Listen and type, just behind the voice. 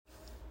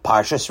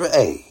Parshas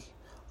Re'eh,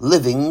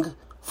 living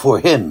for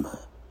Him.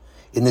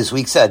 In this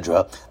week's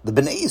Edra, the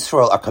Bnei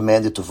Yisrael are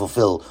commanded to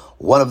fulfill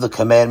one of the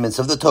commandments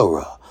of the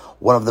Torah,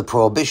 one of the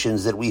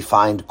prohibitions that we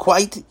find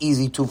quite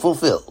easy to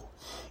fulfill.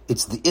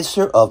 It's the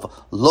Isser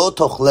of Lo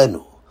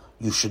Tochlenu.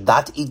 You should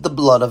not eat the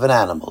blood of an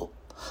animal.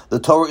 The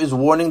Torah is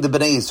warning the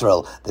Bnei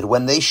Yisrael that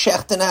when they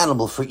shecht an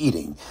animal for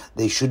eating,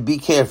 they should be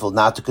careful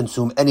not to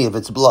consume any of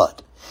its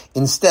blood.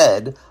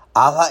 Instead,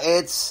 Al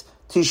ha'etz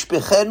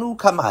tishpechenu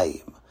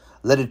kamayim.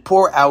 Let it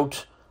pour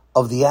out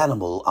of the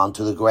animal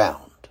onto the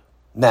ground.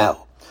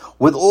 Now,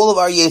 with all of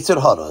our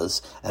Yetzer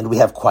Haras, and we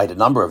have quite a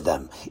number of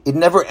them, it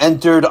never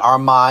entered our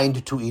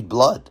mind to eat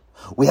blood.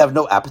 We have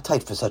no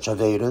appetite for such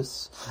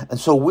averas, and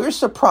so we're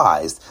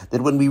surprised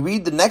that when we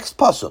read the next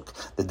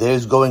pasuk, that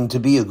there's going to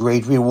be a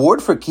great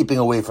reward for keeping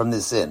away from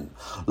this sin.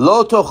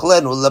 Lo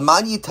tochlenu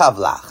leman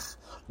yitavlach.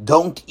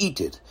 Don't eat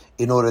it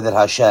in order that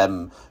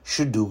Hashem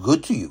should do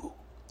good to you.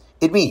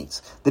 It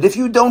means that if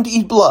you don't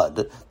eat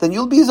blood, then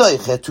you'll be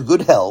zoichet to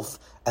good health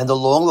and a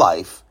long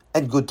life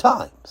and good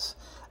times.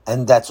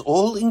 And that's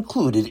all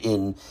included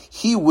in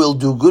He will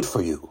do good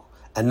for you.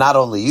 And not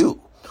only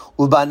you.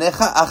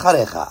 Ubanecha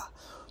acharecha,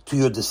 to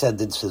your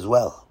descendants as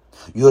well.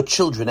 Your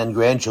children and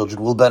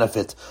grandchildren will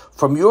benefit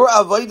from your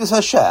avodas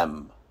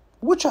Hashem.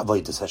 Which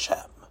avodas Hashem?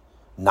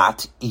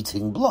 Not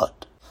eating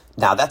blood.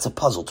 Now that's a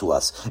puzzle to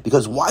us,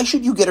 because why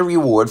should you get a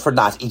reward for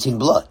not eating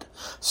blood?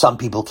 Some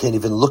people can't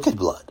even look at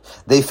blood.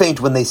 They faint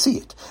when they see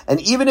it.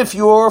 And even if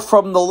you're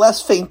from the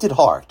less fainted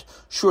heart,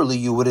 surely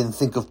you wouldn't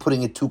think of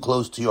putting it too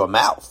close to your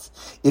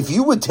mouth. If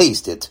you would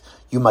taste it,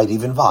 you might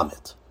even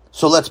vomit.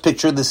 So let's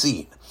picture the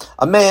scene.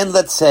 A man,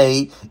 let's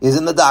say, is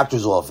in the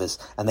doctor's office,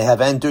 and they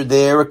have entered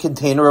there a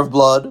container of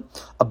blood,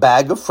 a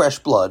bag of fresh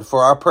blood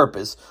for our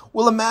purpose.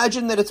 We'll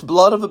imagine that it's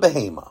blood of a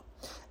behemoth.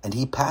 And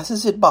he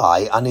passes it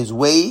by on his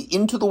way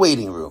into the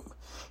waiting room.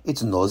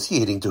 It's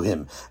nauseating to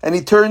him, and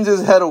he turns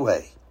his head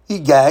away. He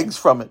gags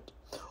from it.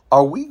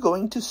 Are we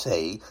going to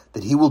say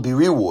that he will be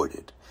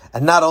rewarded?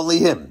 And not only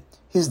him,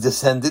 his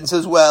descendants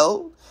as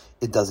well?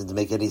 It doesn't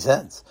make any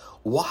sense.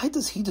 Why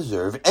does he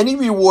deserve any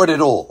reward at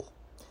all?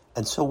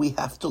 And so we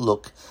have to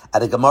look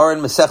at a Gemara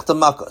in Masechta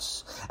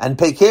Makos and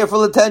pay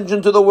careful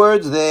attention to the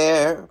words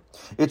there.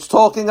 It's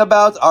talking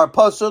about our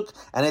pasuk,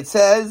 and it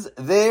says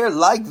there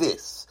like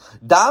this.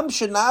 Dam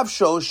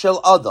shenavsho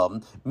shel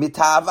adam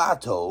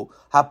mitavato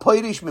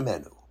hapoirish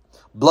mimenu.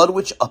 Blood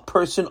which a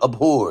person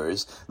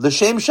abhors,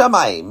 l'shem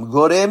shamayim,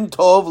 gorem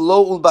tov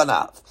lo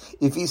ulbanav.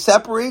 If he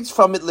separates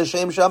from it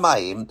l'shem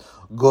shamayim,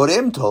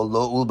 gorem tov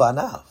lo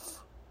ulbanav.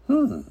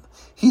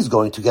 He's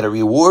going to get a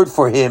reward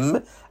for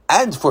him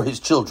and for his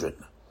children.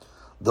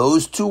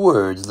 Those two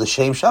words,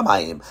 l'shem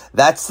shamayim,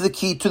 that's the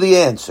key to the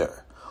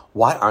answer.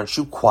 Why aren't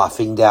you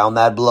quaffing down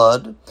that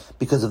blood?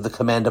 Because of the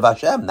command of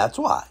Hashem, that's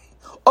why.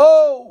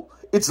 Oh,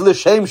 it's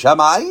l'shem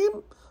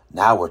shamayim?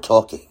 Now we're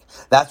talking.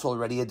 That's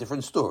already a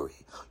different story.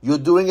 You're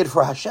doing it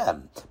for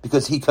Hashem,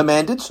 because He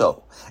commanded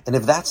so. And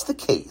if that's the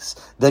case,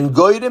 then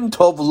goyim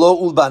tov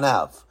lo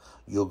ulbanav.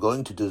 You're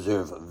going to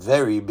deserve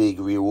very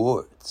big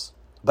rewards.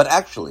 But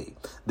actually,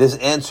 this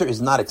answer is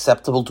not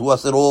acceptable to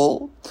us at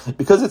all,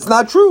 because it's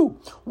not true.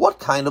 What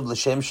kind of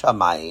l'shem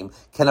shamayim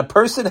can a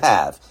person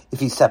have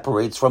if he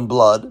separates from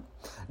blood?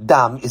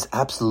 Dam is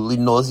absolutely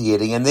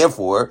nauseating, and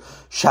therefore,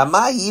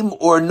 shamayim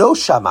or no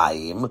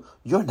shamayim,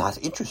 you're not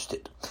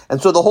interested.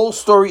 And so the whole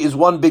story is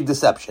one big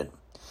deception.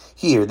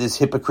 Here, this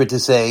hypocrite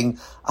is saying,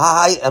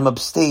 I am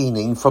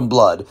abstaining from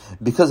blood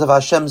because of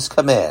Hashem's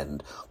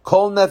command.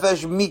 Kol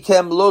nefesh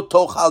mikem lo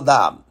tochal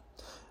dam.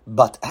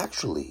 But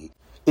actually,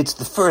 it's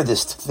the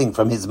furthest thing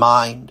from his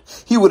mind.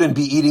 He wouldn't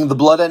be eating the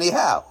blood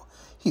anyhow.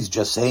 He's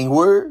just saying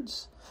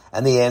words.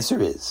 And the answer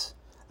is,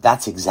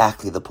 that's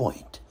exactly the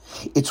point.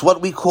 It's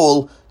what we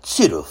call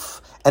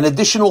tziruf, an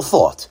additional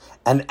thought,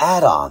 an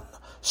add-on.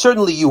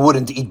 Certainly you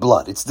wouldn't eat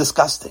blood, it's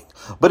disgusting.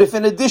 But if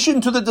in addition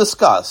to the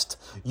disgust,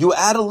 you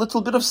add a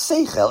little bit of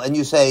seichel and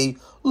you say,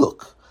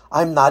 look,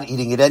 I'm not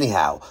eating it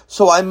anyhow,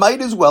 so I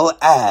might as well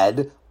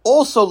add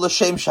also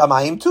l'shem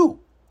shamayim too.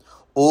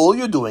 All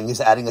you're doing is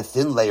adding a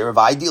thin layer of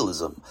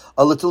idealism,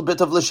 a little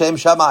bit of l'shem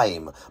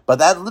shamayim, but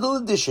that little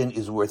addition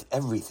is worth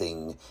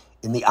everything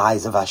in the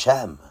eyes of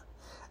Hashem.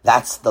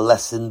 That's the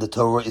lesson the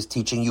Torah is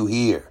teaching you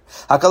here.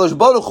 HaKadosh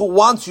Baruch Hu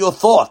wants your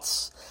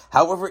thoughts,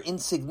 however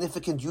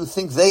insignificant you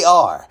think they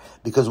are,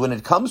 because when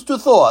it comes to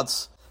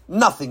thoughts,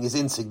 nothing is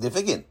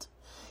insignificant.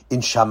 In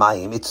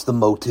Shamayim, it's the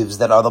motives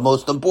that are the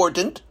most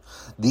important,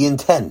 the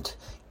intent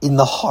in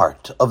the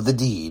heart of the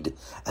deed,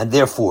 and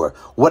therefore,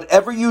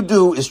 whatever you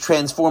do is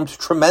transformed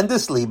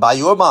tremendously by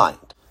your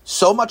mind.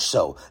 So much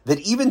so that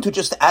even to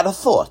just add a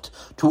thought,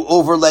 to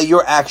overlay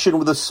your action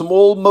with a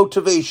small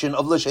motivation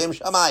of l'shem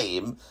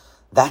shamayim,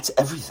 that's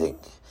everything.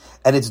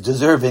 And it's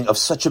deserving of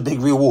such a big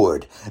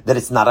reward that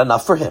it's not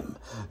enough for him.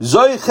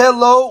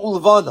 Zoichelo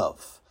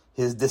ulvanov.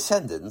 His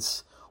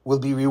descendants will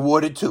be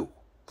rewarded too.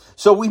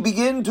 So we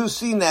begin to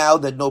see now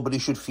that nobody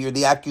should fear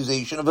the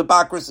accusation of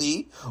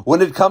hypocrisy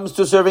when it comes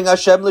to serving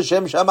Hashem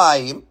l'shem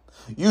shamayim.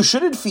 You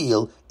shouldn't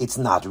feel it's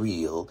not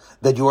real,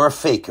 that you're a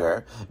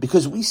faker,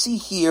 because we see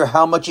here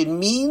how much it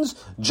means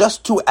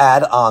just to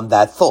add on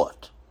that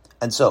thought.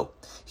 And so,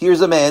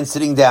 here's a man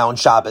sitting down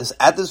Shabbos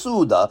at the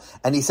Suda,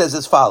 and he says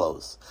as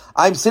follows,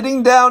 I'm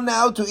sitting down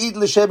now to eat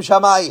L'Shem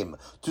Shamayim,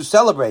 to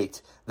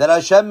celebrate that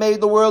Hashem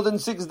made the world in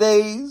 6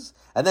 days,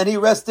 and then he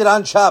rested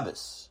on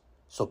Shabbos.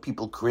 So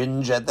people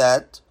cringe at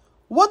that.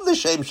 What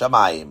L'Shem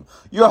Shamayim?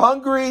 You're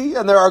hungry,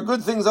 and there are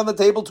good things on the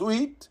table to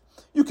eat?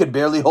 You can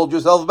barely hold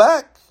yourself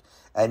back.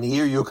 And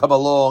here you come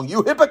along,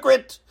 you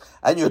hypocrite,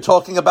 and you're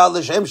talking about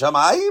L'Shem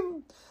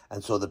Shamayim?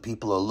 And so the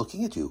people are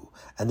looking at you,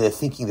 and they're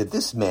thinking that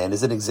this man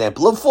is an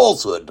example of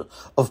falsehood,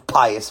 of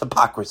pious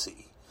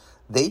hypocrisy.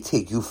 They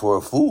take you for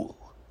a fool.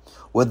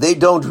 What they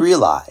don't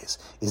realize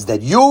is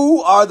that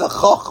you are the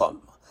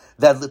Chacham.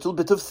 That little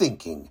bit of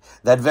thinking,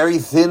 that very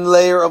thin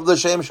layer of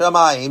L'Shem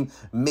Shamayim,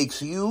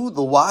 makes you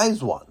the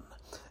wise one.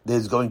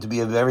 There's going to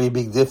be a very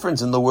big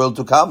difference in the world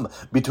to come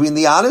between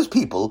the honest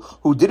people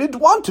who didn't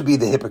want to be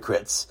the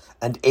hypocrites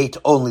and ate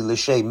only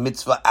L'Shem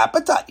Mitzvah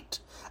appetite,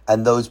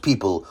 and those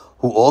people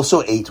who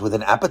also ate with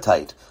an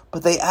appetite,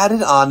 but they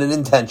added on an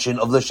intention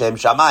of L'Shem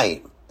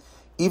Shamayim,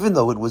 even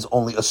though it was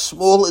only a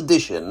small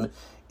addition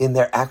in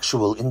their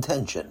actual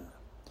intention.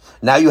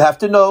 Now you have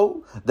to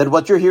know that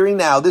what you're hearing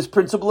now, this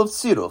principle of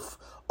tziruf,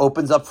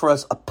 opens up for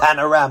us a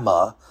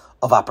panorama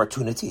of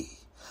opportunity.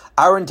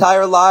 Our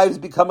entire lives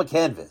become a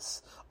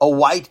canvas, a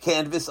white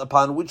canvas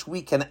upon which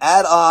we can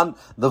add on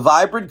the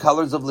vibrant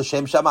colors of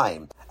L'Shem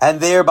Shamayim, and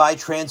thereby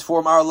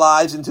transform our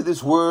lives into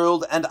this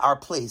world and our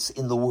place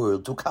in the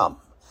world to come.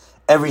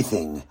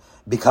 Everything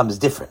becomes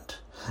different.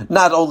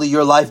 Not only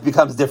your life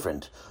becomes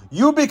different,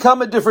 you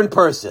become a different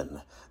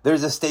person.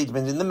 There's a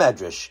statement in the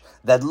Medrash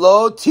that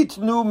Lo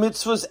titnu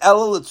mitzvahs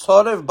el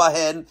l'tzorev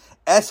bahen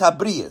es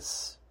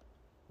habriyas.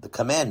 The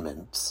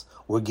commandments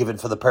were given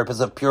for the purpose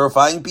of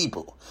purifying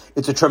people.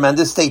 It's a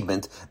tremendous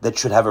statement that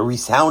should have a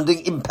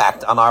resounding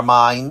impact on our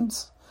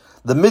minds.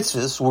 The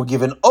mitzvahs were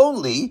given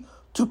only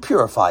to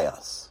purify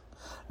us.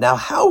 Now,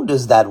 how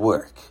does that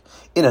work?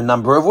 In a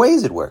number of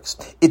ways it works.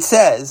 It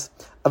says,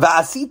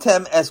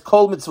 Va'asitem es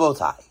kol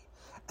mitzvotai,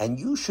 and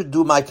you should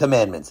do my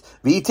commandments.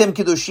 V'item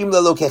kiddushim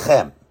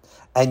lelokechem,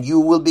 and you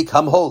will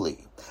become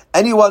holy.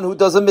 Anyone who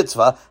does a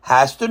mitzvah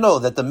has to know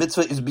that the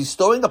mitzvah is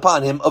bestowing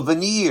upon him a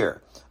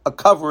veneer, a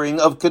covering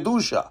of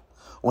kedusha.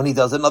 When he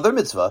does another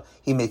mitzvah,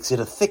 he makes it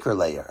a thicker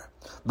layer.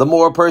 The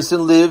more a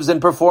person lives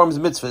and performs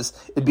mitzvahs,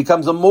 it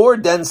becomes a more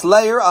dense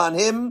layer on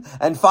him,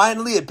 and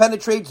finally it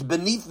penetrates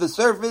beneath the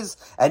surface,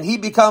 and he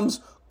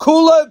becomes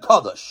kula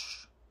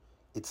kodesh.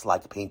 It's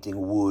like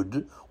painting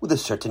wood with a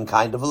certain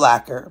kind of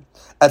lacquer.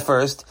 At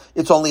first,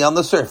 it's only on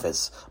the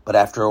surface, but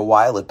after a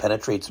while it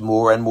penetrates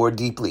more and more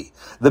deeply.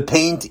 The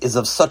paint is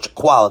of such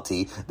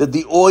quality that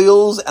the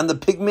oils and the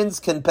pigments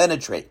can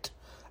penetrate.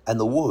 And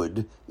the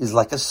wood is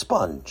like a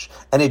sponge,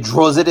 and it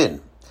draws it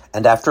in.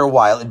 And after a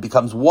while, it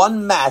becomes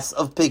one mass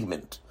of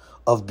pigment,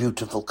 of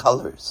beautiful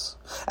colors.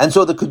 And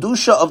so the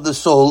kedusha of the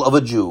soul of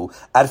a Jew,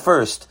 at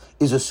first,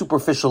 is a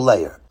superficial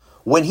layer.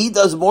 When he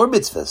does more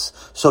mitzvahs,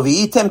 so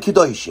v'item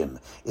kiddushim,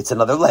 it's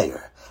another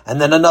layer, and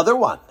then another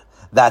one.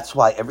 That's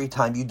why every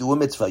time you do a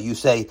mitzvah, you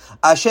say,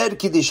 Asher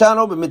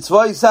kiddishano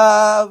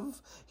b'mitzvoisav,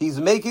 he's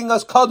making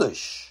us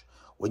kaddish.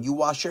 When you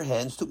wash your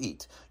hands to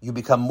eat, you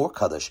become more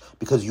kaddish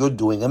because you're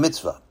doing a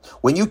mitzvah.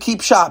 When you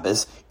keep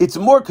Shabbos, it's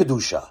more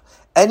kedusha.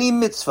 Any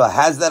mitzvah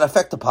has that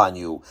effect upon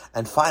you,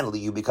 and finally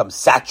you become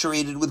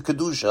saturated with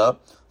kedusha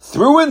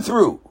through and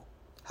through.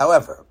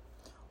 However,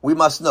 we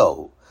must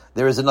know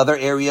there is another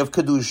area of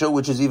kedusha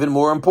which is even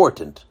more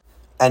important,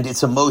 and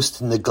it's a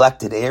most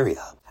neglected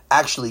area.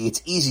 Actually,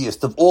 it's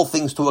easiest of all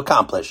things to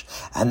accomplish,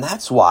 and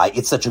that's why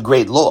it's such a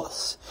great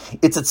loss.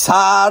 It's a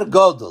tsar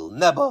godel,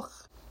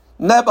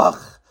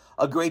 Nebuch,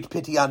 a great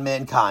pity on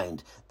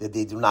mankind that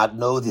they do not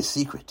know this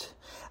secret.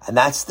 And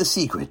that's the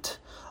secret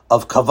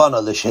of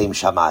kavanah l'shem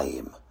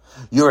shamayim.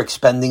 You're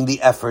expending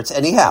the efforts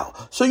anyhow,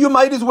 so you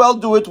might as well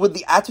do it with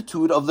the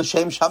attitude of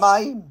l'shem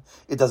shamayim.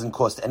 It doesn't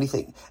cost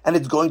anything, and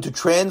it's going to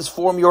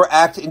transform your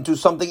act into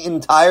something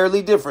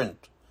entirely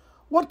different.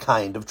 What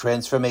kind of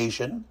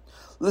transformation?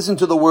 Listen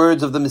to the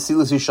words of the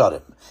Mesilas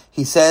Yesharim.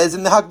 He says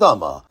in the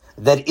Hakdama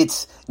that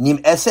it's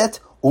nim'eset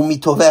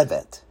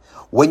umitovevet.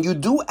 When you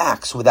do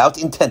acts without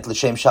intent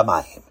l'shem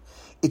shamayim,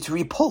 it's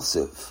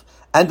repulsive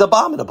and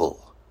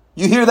abominable.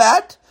 You hear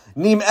that?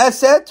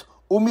 Nim'eset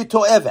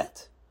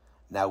umitovevet.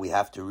 Now we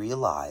have to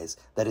realize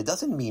that it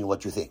doesn't mean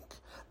what you think.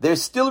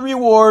 There's still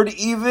reward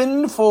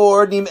even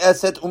for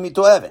nim'eset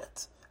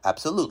umitovevet.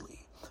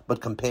 Absolutely.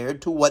 But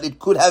compared to what it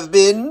could have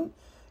been,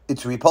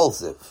 it's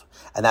repulsive.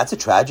 And that's a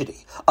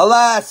tragedy.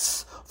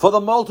 Alas, for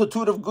the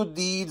multitude of good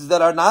deeds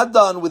that are not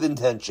done with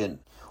intention,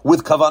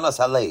 with kavanas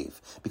halev,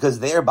 because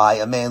thereby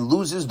a man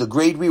loses the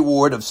great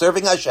reward of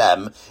serving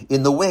Hashem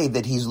in the way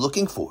that he's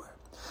looking for.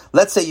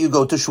 Let's say you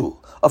go to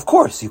shul. Of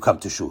course you come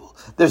to shul.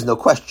 There's no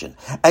question.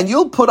 And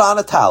you'll put on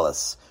a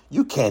talis.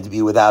 You can't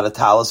be without a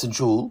talis in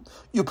shul.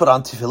 You put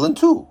on tefillin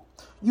too.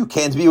 You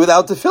can't be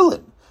without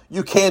tefillin.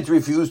 You can't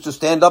refuse to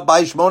stand up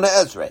by Shmona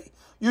Esrei.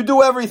 You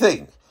do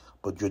everything.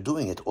 but you're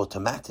doing it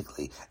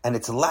automatically, and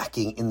it's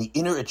lacking in the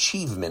inner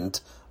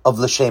achievement of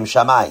L'Shem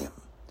Shamayim.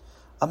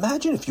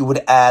 Imagine if you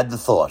would add the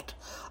thought,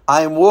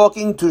 I'm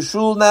walking to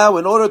shul now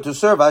in order to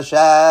serve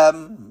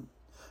Hashem.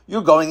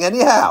 You're going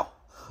anyhow.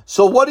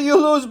 So what do you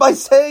lose by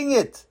saying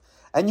it?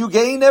 And you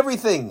gain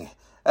everything.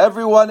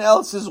 Everyone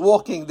else is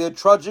walking. They're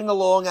trudging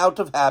along out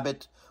of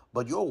habit.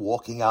 But you're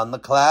walking on the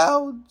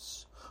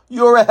clouds.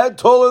 You're a head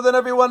taller than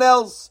everyone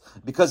else.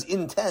 Because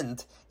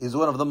intent is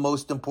one of the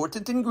most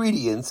important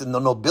ingredients in the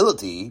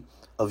nobility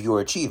of your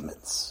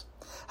achievements.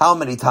 How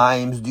many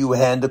times do you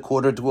hand a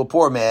quarter to a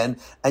poor man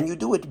and you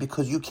do it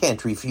because you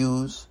can't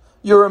refuse?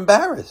 You're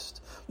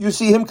embarrassed. You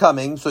see him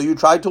coming, so you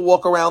try to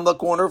walk around the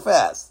corner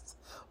fast.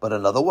 But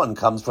another one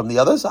comes from the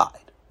other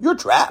side. You're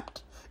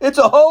trapped. It's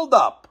a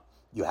hold-up.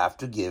 You have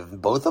to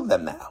give both of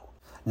them now.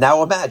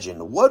 Now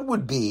imagine what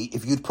would be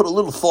if you'd put a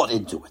little thought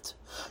into it.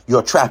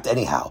 You're trapped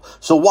anyhow.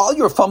 So while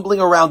you're fumbling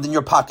around in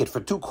your pocket for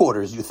 2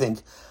 quarters, you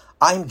think,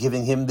 I'm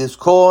giving him this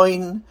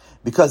coin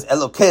because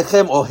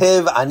Elokechem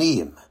ohev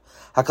aniyim.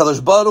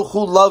 HaKadosh Baruch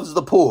Hu loves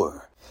the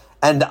poor.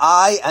 And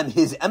I am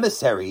his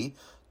emissary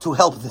to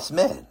help this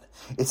man.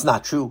 It's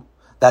not true.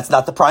 That's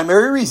not the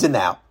primary reason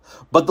now.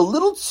 But the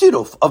little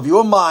tziruf of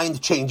your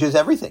mind changes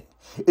everything.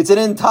 It's an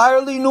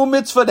entirely new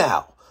mitzvah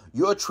now.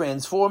 You're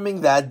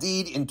transforming that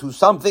deed into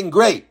something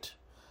great.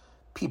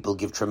 People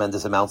give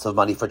tremendous amounts of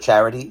money for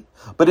charity,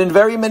 but in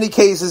very many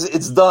cases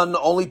it's done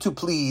only to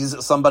please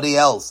somebody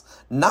else,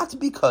 not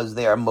because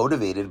they are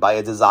motivated by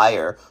a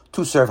desire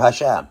to serve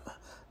Hashem.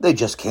 They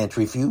just can't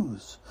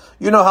refuse.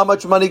 You know how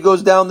much money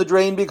goes down the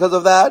drain because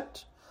of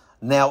that?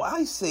 Now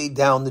I say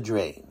down the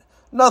drain.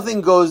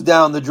 Nothing goes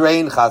down the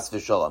drain, chas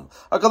v'sholom.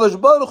 HaKadosh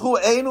Baruch Hu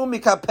einu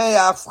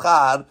mikapeach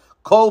schar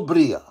kol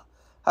bria.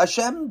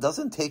 Hashem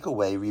doesn't take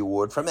away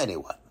reward from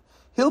anyone.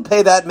 He'll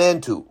pay that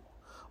man too.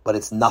 But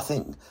it's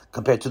nothing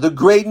compared to the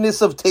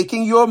greatness of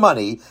taking your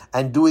money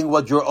and doing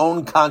what your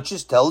own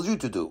conscience tells you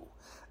to do.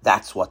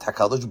 That's what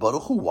HaKadosh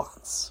Baruch Hu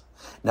wants.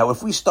 Now,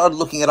 if we start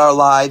looking at our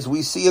lives,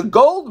 we see a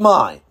gold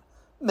mine.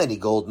 Many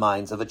gold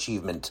mines of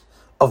achievement,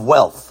 of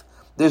wealth.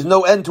 There's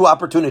no end to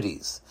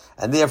opportunities.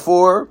 And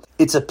therefore,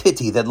 it's a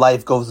pity that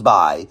life goes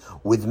by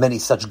with many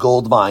such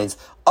gold mines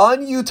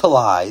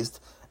unutilized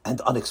and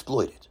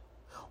unexploited.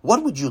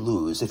 What would you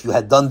lose if you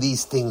had done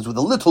these things with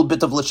a little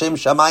bit of L'Shem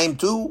Shamayim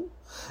too?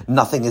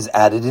 Nothing is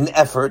added in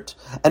effort,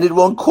 and it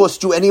won't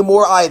cost you any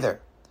more either.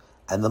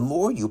 And the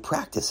more you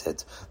practice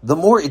it, the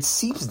more it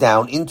seeps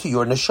down into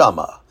your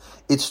neshama.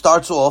 It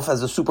starts off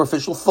as a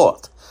superficial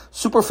thought,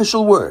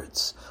 superficial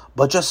words.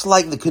 But just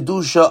like the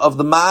kedusha of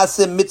the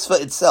Maaseh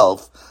mitzvah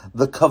itself,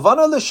 the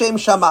kavanah L'Shem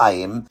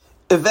Shamayim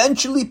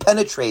eventually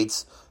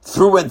penetrates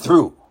through and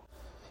through.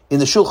 In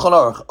the Shulchan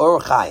Aruch,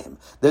 Or Chaim,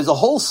 there's a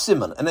whole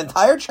siman, an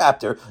entire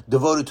chapter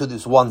devoted to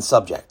this one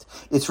subject.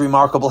 It's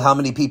remarkable how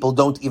many people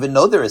don't even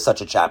know there is such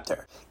a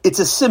chapter. It's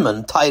a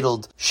siman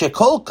titled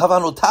Shekol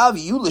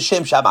Kavanotav Yu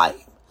L'Shem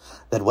Shamayim,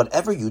 that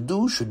whatever you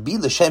do should be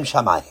L'Shem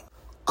Shamayim.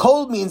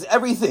 Kol means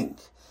everything.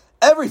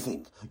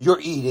 Everything. You're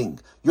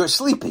eating, you're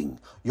sleeping,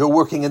 you're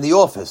working in the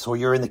office, or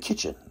you're in the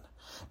kitchen.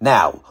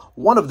 Now,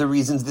 one of the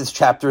reasons this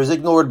chapter is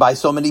ignored by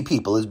so many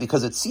people is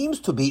because it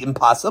seems to be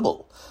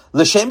impossible.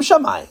 L'Shem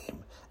Shamayim.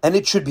 And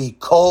it should be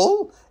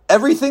kol,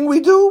 everything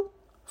we do?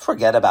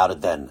 Forget about it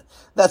then.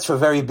 That's for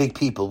very big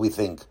people, we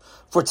think.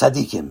 For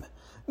tzaddikim.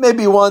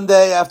 Maybe one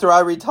day after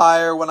I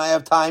retire, when I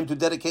have time to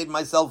dedicate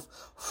myself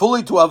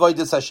fully to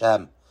Avodas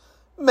Hashem.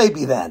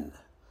 Maybe then.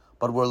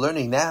 But we're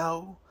learning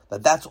now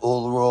that that's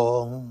all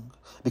wrong.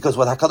 Because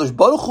what HaKadosh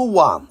Baruch Hu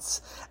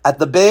wants, at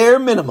the bare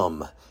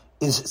minimum,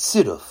 is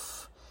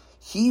tziruf.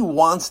 He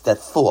wants that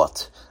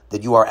thought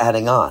that you are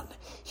adding on.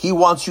 He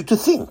wants you to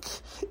think.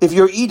 If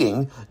you're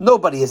eating,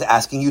 nobody is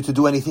asking you to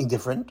do anything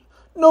different.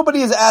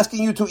 Nobody is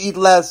asking you to eat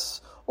less,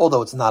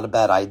 although it's not a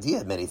bad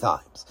idea many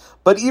times.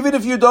 But even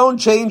if you don't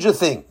change a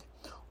thing,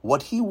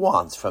 what he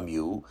wants from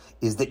you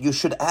is that you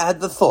should add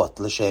the thought,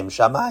 L'Shem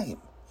Shamayim.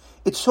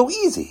 It's so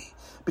easy,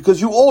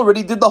 because you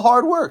already did the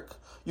hard work.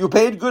 You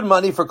paid good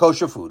money for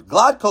kosher food.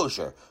 Glad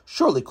kosher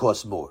surely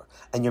costs more.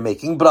 And you're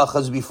making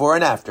brachas before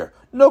and after.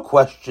 No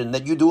question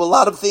that you do a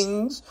lot of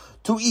things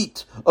to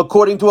eat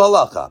according to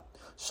halacha.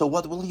 So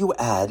what will you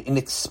add in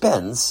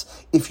expense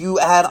if you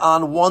add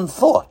on one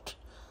thought?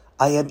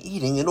 I am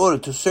eating in order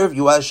to serve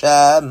you,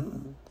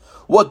 Hashem.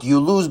 What do you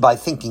lose by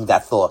thinking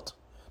that thought?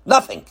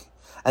 Nothing.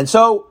 And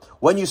so,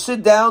 when you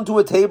sit down to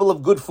a table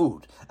of good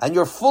food, and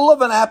you're full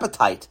of an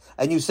appetite,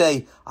 and you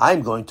say,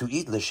 I'm going to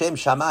eat L'Shem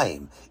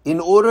Shamayim, in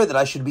order that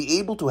I should be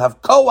able to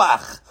have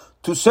koach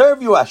to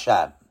serve you,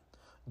 Hashem.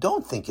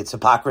 Don't think it's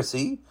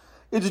hypocrisy.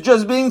 It's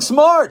just being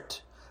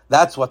smart.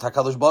 That's what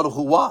HaKadosh Baruch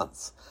Hu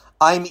wants.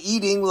 I'm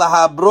eating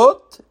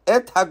lahabrot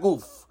et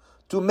haguf,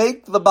 to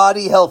make the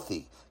body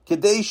healthy.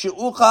 Kedei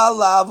she'uchal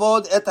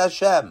la'avod et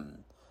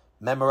Hashem.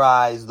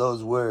 Memorize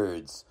those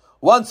words.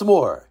 Once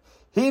more.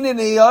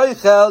 Hineni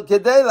yoichel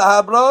kedei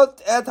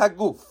lahabrot et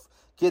haguf.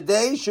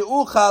 Kedei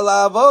she'uchal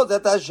la'avod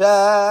et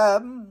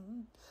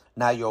Hashem.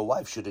 Now your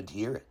wife shouldn't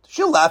hear it.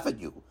 She'll laugh at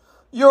you.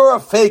 You're a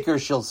faker,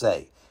 she'll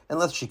say.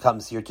 unless she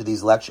comes here to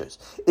these lectures.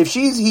 If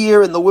she's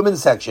here in the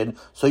women's section,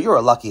 so you're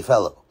a lucky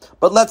fellow.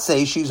 But let's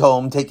say she's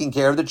home taking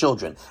care of the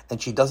children,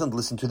 and she doesn't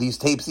listen to these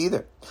tapes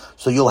either.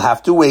 So you'll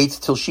have to wait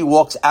till she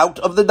walks out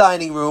of the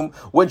dining room.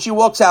 When she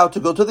walks out to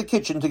go to the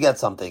kitchen to get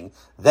something,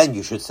 then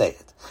you should say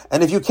it.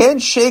 And if you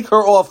can't shake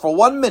her off for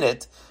 1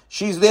 minute,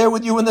 she's there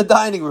with you in the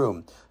dining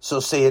room. So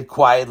say it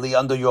quietly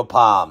under your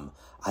palm.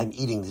 I'm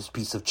eating this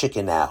piece of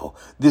chicken now,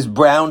 this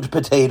browned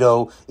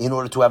potato, in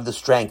order to have the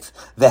strength,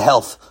 the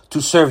health, to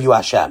serve you,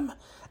 Hashem.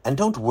 And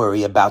don't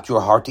worry about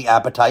your hearty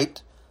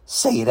appetite.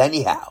 Say it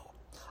anyhow.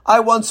 I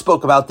once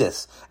spoke about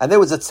this, and there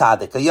was a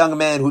tzaddik, a young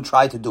man who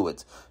tried to do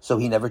it, so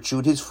he never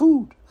chewed his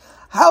food.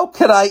 How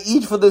can I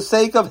eat for the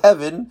sake of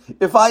heaven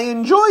if I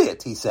enjoy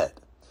it, he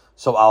said.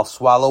 So I'll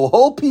swallow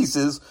whole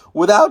pieces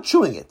without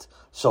chewing it,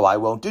 so I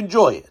won't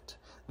enjoy it.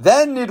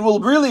 Then it will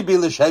really be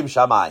l'shem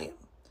shamayim.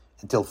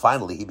 Until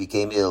finally he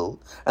became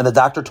ill, and the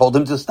doctor told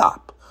him to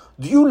stop.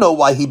 Do you know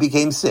why he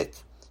became sick?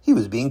 He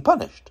was being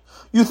punished.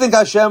 You think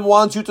Hashem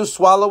wants you to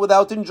swallow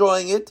without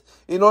enjoying it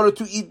in order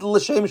to eat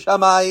l'shem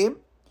shamayim?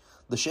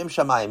 L'shem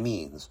shamayim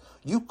means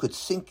you could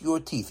sink your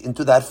teeth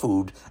into that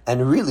food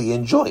and really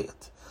enjoy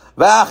it.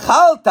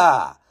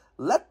 V'achalta!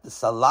 Let the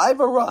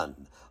saliva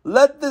run.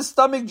 Let the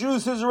stomach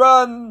juices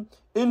run.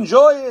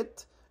 Enjoy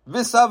it.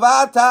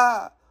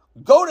 V'savata!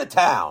 Go to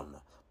town.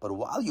 But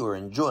while you're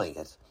enjoying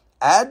it,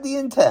 add the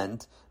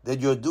intent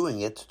that you're doing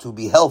it to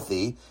be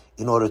healthy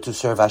in order to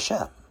serve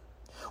Hashem.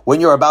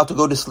 When you're about to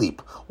go to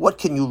sleep, what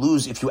can you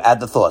lose if you add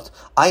the thought,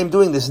 I am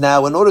doing this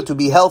now in order to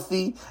be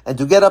healthy and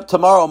to get up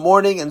tomorrow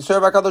morning and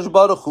serve HaKadosh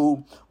Baruch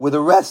Hu with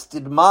a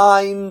rested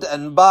mind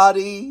and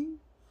body?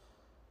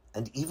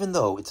 And even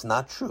though it's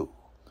not true,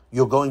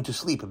 you're going to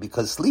sleep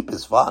because sleep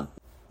is fun.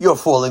 You're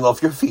falling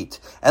off your feet,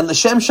 and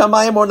l'shem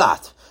shamayim or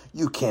not,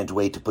 you can't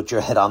wait to put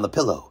your head on the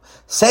pillow.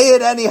 Say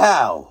it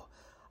anyhow.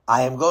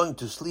 I am going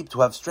to sleep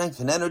to have strength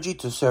and energy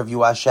to serve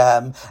you,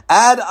 Hashem.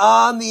 Add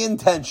on the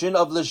intention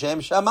of l'shem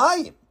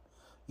shamayim.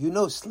 You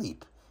know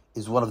sleep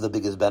is one of the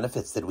biggest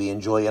benefits that we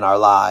enjoy in our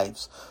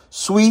lives.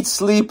 Sweet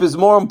sleep is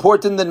more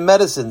important than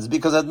medicines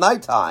because at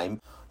nighttime,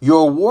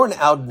 your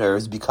worn-out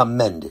nerves become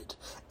mended.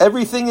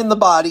 Everything in the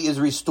body is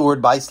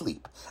restored by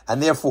sleep,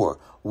 and therefore,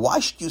 why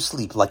should you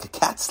sleep like a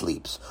cat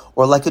sleeps,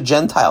 or like a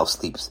Gentile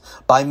sleeps?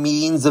 By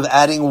means of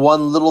adding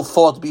one little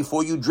thought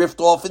before you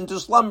drift off into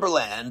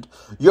slumberland,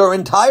 your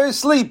entire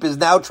sleep is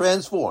now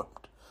transformed.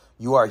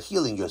 You are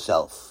healing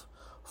yourself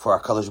for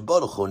HaKadosh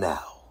Baruch Hu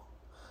now.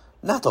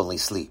 Not only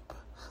sleep.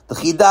 The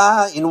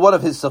Chidah in one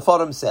of his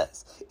Sefarim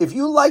says, if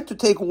you like to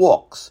take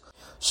walks,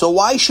 so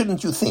why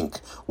shouldn't you think,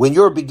 when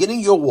you're beginning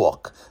your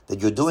walk, that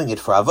you're doing it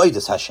for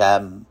Avodas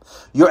Hashem?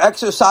 You're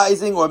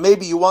exercising, or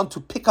maybe you want to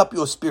pick up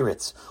your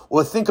spirits,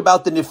 or think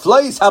about the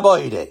Niflois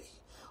Haboide.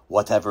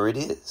 Whatever it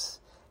is,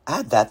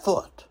 add that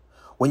thought.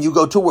 When you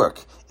go to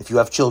work, if you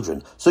have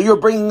children, so you're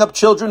bringing up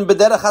children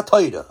b'derech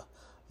HaTorah,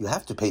 you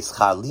have to pay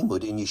schar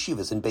limud in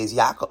yeshivas in Beis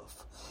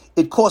Yaakov.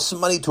 It costs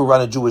money to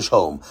run a Jewish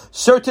home.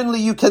 Certainly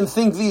you can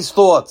think these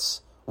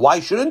thoughts. Why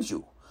shouldn't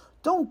you?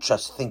 Don't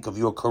just think of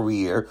your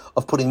career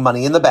of putting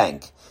money in the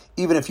bank.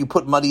 Even if you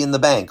put money in the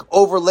bank,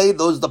 overlay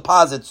those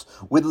deposits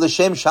with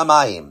l'shem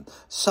shamayim.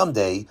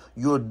 Someday,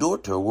 your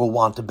daughter will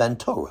want to ben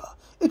Torah.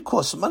 It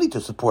costs money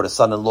to support a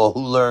son-in-law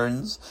who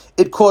learns.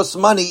 It costs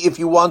money if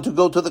you want to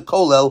go to the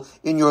kollel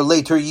in your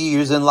later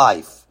years in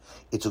life.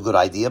 It's a good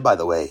idea, by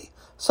the way.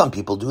 Some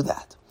people do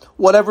that.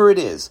 Whatever it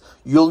is,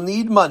 you'll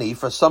need money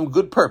for some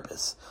good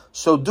purpose.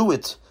 So do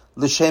it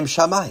l'shem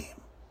shamayim.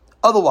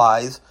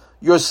 Otherwise,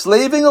 you're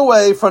slaving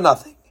away for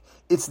nothing.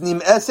 It's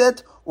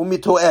nim'eset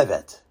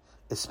umito'evet.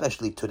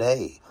 Especially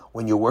today,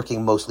 when you're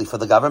working mostly for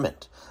the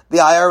government. The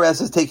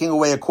IRS is taking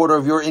away a quarter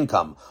of your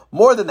income.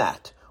 More than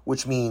that,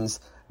 which means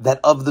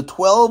that of the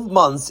 12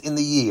 months in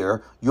the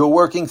year, you're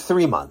working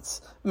 3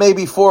 months,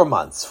 maybe 4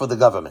 months for the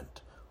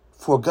government.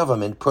 For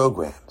government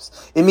programs.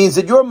 It means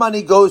that your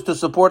money goes to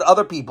support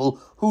other people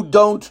who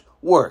don't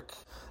work.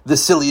 The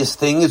silliest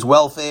thing is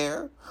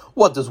welfare.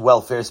 What does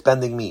welfare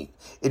spending mean?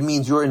 It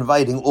means you're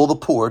inviting all the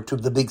poor to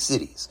the big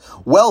cities.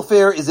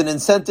 Welfare is an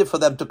incentive for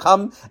them to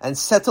come and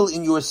settle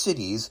in your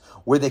cities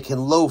where they can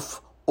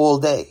loaf all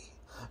day.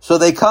 So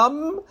they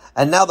come,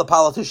 and now the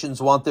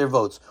politicians want their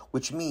votes,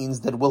 which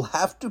means that we'll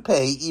have to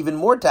pay even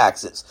more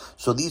taxes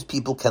so these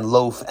people can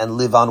loaf and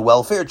live on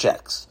welfare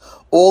checks.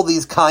 All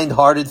these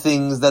kind-hearted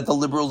things that the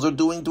liberals are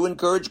doing to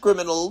encourage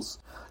criminals,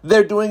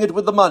 they're doing it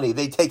with the money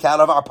they take out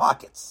of our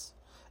pockets.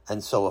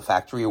 And so a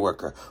factory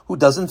worker who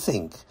doesn't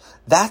think,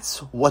 that's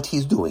what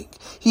he's doing.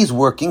 He's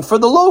working for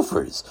the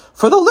loafers,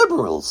 for the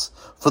liberals,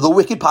 for the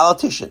wicked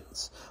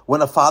politicians.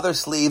 When a father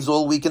slaves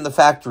all week in the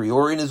factory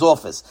or in his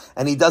office,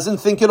 and he doesn't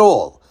think at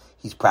all,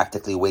 he's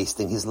practically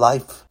wasting his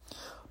life.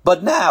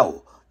 But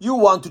now, you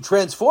want to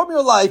transform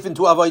your life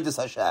into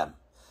Avodas Hashem.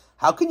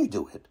 How can you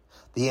do it?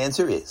 The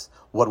answer is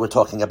what we're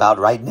talking about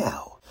right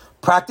now.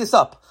 Practice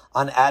up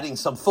on adding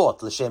some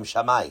thought, l'shem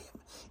shamayim.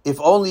 If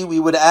only we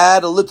would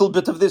add a little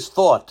bit of this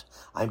thought.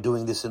 I'm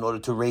doing this in order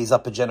to raise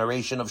up a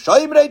generation of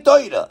Shoimrei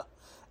Torah.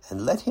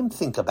 and let him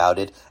think about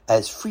it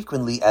as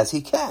frequently as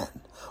he can.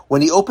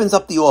 When he opens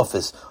up the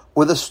office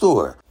or the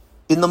store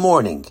in the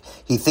morning,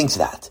 he thinks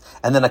that,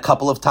 and then a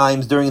couple of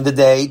times during the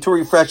day to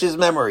refresh his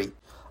memory.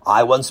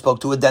 I once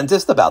spoke to a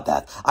dentist about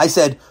that. I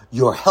said,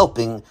 you're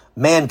helping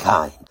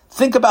mankind.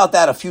 Think about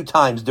that a few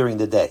times during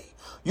the day.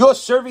 You're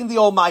serving the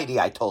Almighty,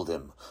 I told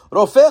him.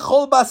 Rofeh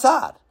chol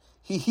basar.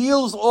 He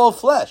heals all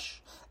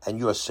flesh. And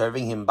you're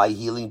serving him by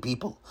healing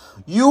people.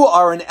 You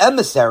are an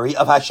emissary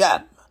of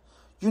Hashem.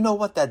 You know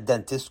what that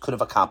dentist could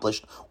have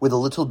accomplished with a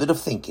little bit of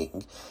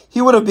thinking?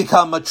 He would have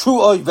become a true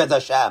Oved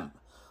Hashem.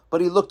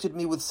 But he looked at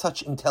me with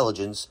such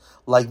intelligence,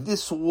 like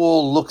this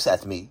wall looks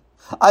at me.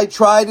 I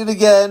tried it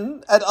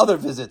again at other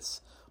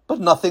visits, but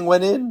nothing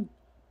went in.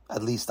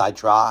 At least I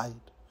tried.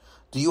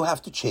 Do you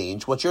have to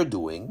change what you're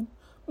doing?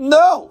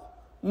 No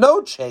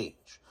change.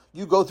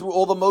 You go through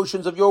all the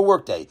motions of your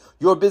workday.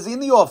 You're busy in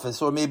the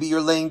office, or maybe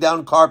you're laying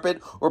down carpet,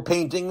 or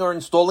painting, or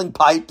installing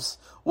pipes.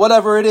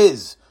 Whatever it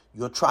is,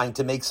 you're trying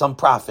to make some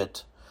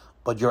profit,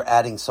 but you're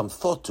adding some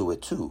thought to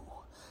it too.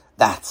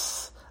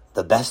 That's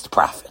the best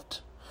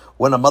profit.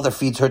 When a mother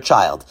feeds her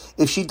child,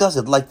 if she does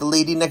it like the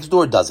lady next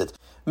door does it,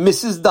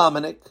 Mrs.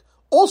 Dominic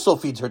also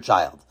feeds her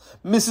child.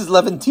 Mrs.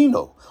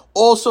 Levantino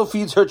also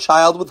feeds her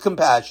child with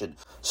compassion.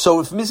 So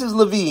if Mrs.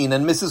 Levine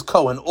and Mrs.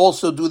 Cohen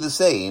also do the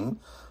same,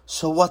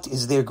 so what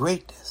is their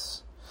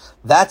greatness?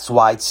 That's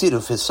why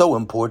tziruf is so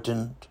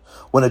important.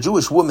 When a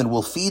Jewish woman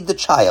will feed the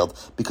child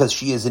because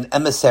she is an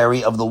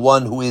emissary of the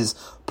one who is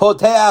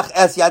poteach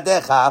es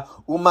yadecha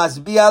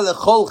umasbia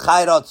lechol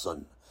chai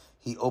ratzon.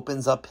 He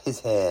opens up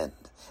his hand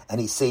and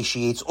he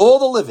satiates all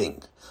the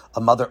living. A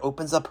mother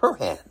opens up her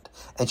hand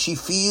and she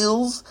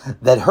feels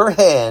that her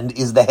hand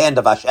is the hand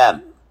of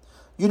Hashem.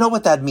 You know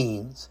what that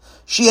means?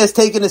 She has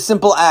taken a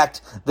simple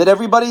act that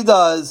everybody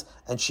does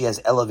and she has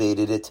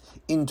elevated it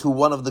into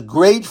one of the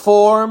great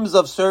forms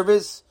of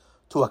service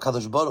to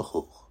HaKadosh Baruch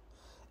Hu.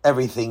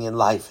 Everything in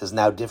life is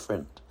now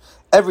different.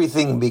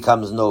 Everything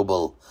becomes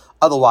noble.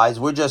 Otherwise,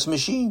 we're just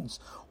machines.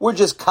 We're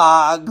just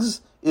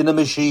cogs in a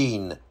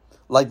machine.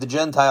 Like the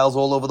Gentiles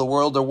all over the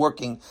world are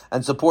working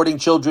and supporting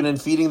children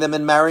and feeding them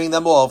and marrying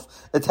them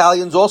off.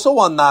 Italians also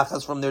want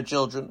nachas from their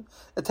children.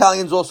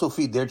 Italians also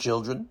feed their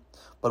children.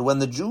 But when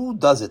the Jew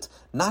does it,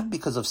 not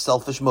because of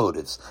selfish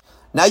motives.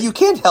 Now, you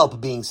can't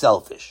help being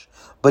selfish.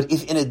 But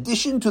if in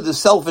addition to the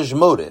selfish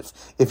motive,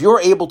 if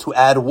you're able to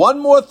add one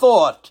more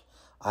thought,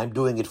 I'm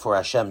doing it for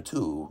Hashem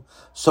too,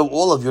 so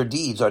all of your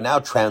deeds are now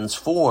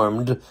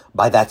transformed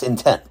by that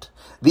intent.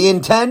 The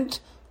intent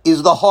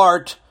is the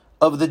heart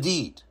of the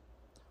deed.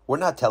 We're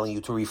not telling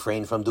you to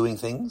refrain from doing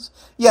things.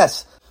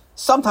 Yes,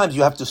 sometimes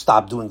you have to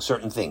stop doing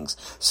certain things.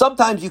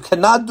 Sometimes you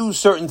cannot do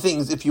certain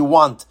things if you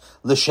want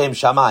l'shem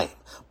shamayim.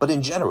 But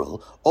in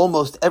general,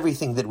 almost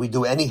everything that we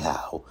do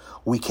anyhow,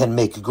 we can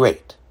make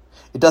great.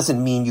 It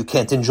doesn't mean you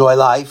can't enjoy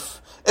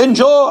life.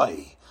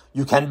 Enjoy!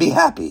 You can be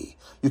happy.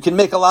 You can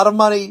make a lot of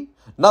money.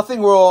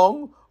 Nothing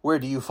wrong. Where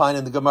do you find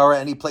in the Gemara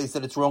any place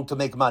that it's wrong to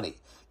make money?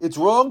 It's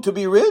wrong to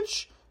be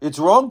rich? It's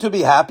wrong to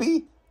be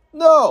happy?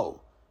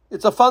 No.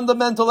 It's a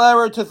fundamental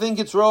error to think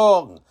it's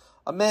wrong.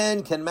 A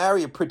man can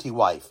marry a pretty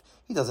wife.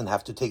 He doesn't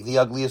have to take the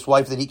ugliest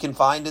wife that he can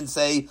find and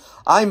say,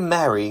 I'm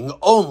marrying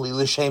only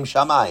l'shem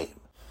shamayim.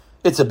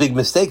 It's a big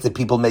mistake that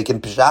people make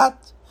in Peshat.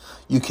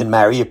 You can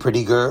marry a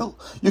pretty girl.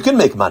 You can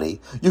make money.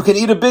 You can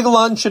eat a big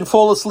lunch and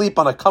fall asleep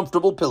on a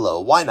comfortable pillow.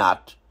 Why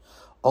not?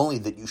 Only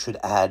that you should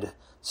add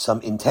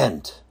some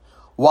intent.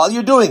 While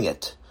you're doing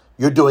it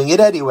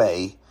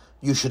anyway,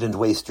 you shouldn't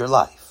waste your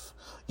life.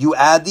 You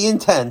add the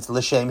intent,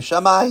 l'shem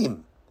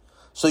shamayim.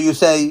 So you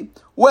say,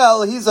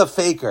 well, he's a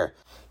faker.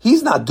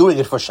 He's not doing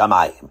it for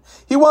shamayim.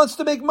 He wants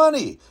to make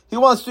money. He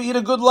wants to eat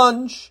a good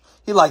lunch.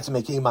 He likes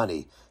making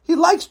money. He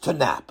likes to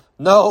nap.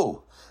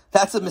 No,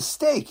 that's a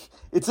mistake.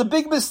 It's a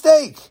big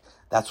mistake.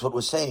 That's what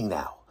we're saying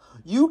now.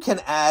 You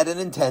can add an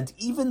intent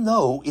even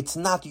though it's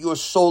not your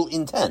sole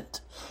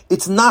intent.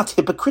 It's not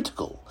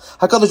hypocritical.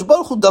 HaKadosh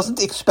Baruch Hu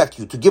doesn't expect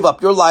you to give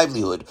up your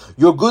livelihood,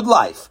 your good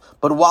life,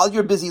 but while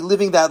you're busy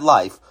living that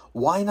life,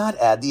 why not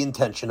add the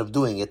intention of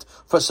doing it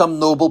for some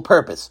noble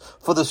purpose,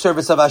 for the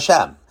service of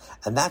Hashem?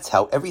 And that's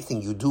how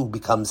everything you do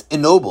becomes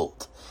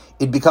ennobled.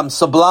 It becomes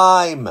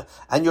sublime,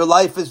 and your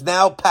life is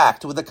now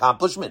packed with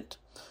accomplishment.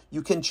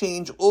 You can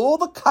change all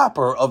the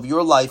copper of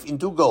your life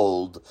into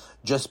gold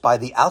just by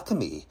the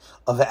alchemy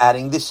of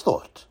adding this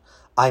thought.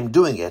 I'm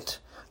doing it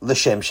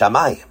l'shem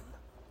shamayim.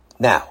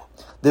 Now,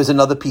 there's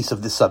another piece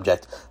of this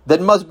subject that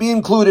must be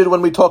included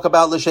when we talk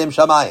about l'shem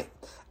shamayim,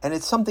 and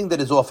it's something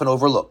that is often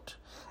overlooked,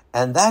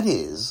 and that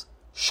is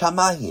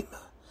shamayim.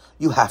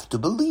 You have to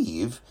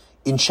believe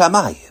in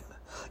shamayim.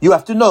 You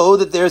have to know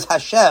that there's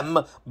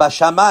Hashem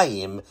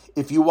b'shamayim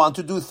if you want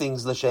to do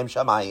things l'shem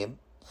shamayim.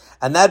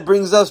 And that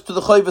brings us to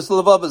the Chayvus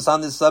Levavos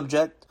on this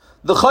subject.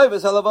 The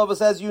Chayvus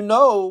Levavos, as you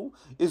know,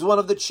 is one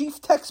of the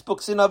chief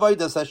textbooks in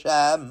Avodas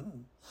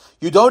Hashem.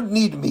 You don't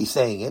need me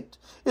saying it.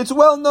 It's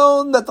well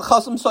known that the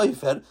Chasam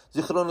Sofer,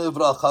 Zichrono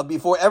Livracha,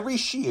 before every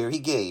shir he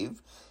gave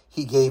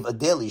a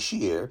daily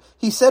shir.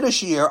 He said a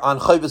shir on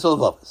Chayvus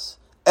Levavos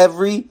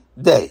every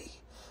day.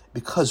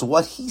 Because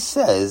what he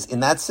says in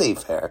that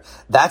Sefer,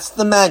 that's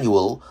the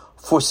manual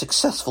for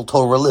successful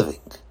Torah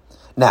living.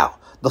 Now,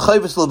 the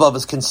Chovos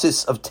Levavos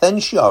consists of 10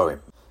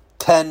 shiurim,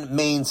 10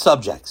 main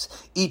subjects.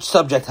 Each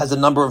subject has a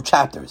number of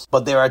chapters,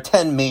 but there are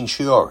 10 main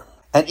shiurim.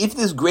 And if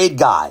this great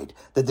guide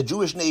that the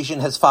Jewish nation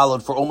has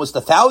followed for almost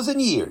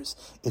 1,000 years,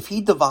 if he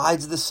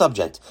divides the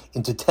subject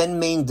into 10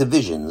 main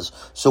divisions,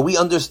 so we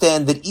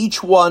understand that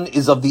each one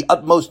is of the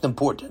utmost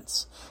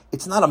importance,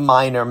 it's not a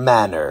minor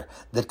matter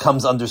that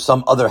comes under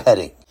some other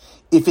heading.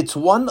 If it's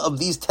one of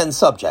these 10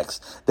 subjects,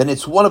 then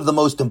it's one of the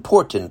most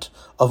important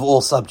of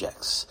all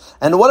subjects.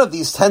 And one of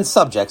these 10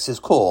 subjects is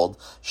called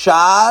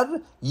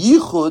Shar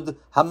Yichud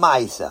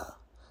HaMaisa,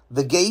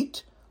 the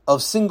gate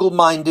of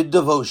single-minded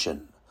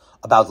devotion,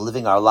 about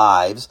living our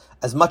lives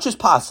as much as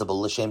possible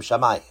l'shem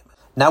shamayim.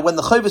 Now, when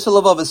the Chovos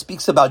Levavos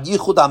speaks about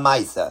Yichud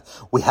HaMaisa,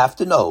 we have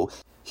to know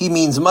he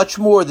means much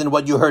more than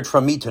what you heard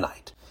from me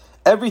tonight.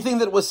 Everything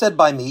that was said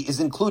by me is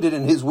included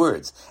in his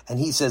words, and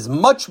he says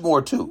much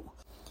more too.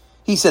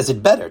 He says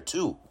it better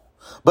too.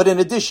 But in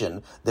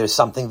addition, there's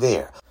something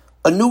there.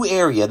 A new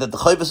area that the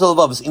Chovos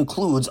Levavos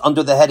includes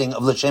under the heading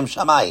of l'shem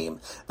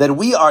shamayim that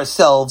we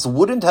ourselves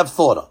wouldn't have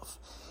thought of.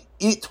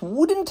 It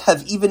wouldn't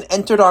have even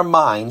entered our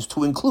minds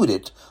to include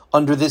it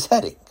under this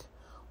heading.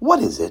 What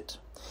is it?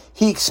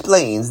 He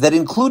explains that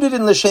included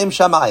in l'shem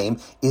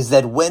shamayim is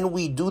that when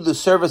we do the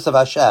service of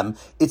Hashem,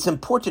 it's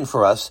important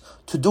for us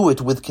to do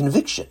it with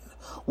conviction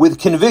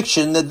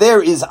that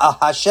there is a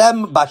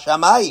Hashem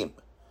b'shamayim.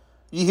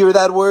 You hear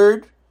that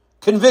word?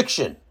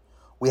 Conviction.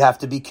 We have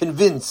to be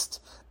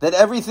convinced that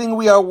everything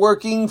we are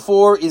working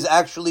for is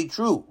actually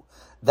true,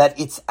 that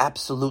it's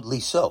absolutely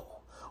so.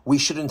 We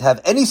shouldn't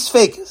have any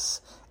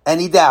sfekas,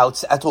 any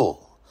doubts at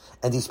all.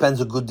 And he spends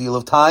a good deal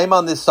of time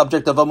on this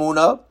subject of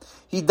Amunah.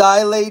 He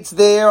dilates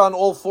there on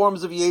all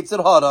forms of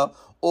Yetzer Hara,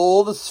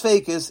 all the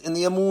sfekas in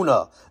the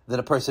Amunah that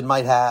a person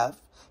might have.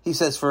 He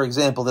says, for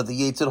example, that the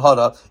Yetzer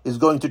Hara is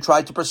going to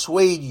try to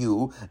persuade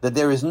you that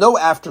there is no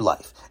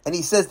afterlife. And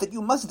he says that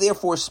you must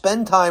therefore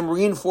spend time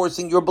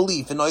reinforcing your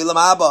belief in Olam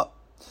Haba.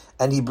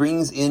 And he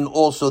brings in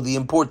also the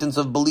importance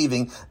of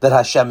believing that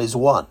Hashem is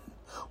one.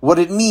 What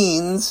it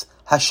means,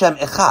 Hashem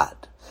Echad.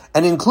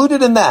 And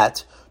included in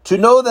that, to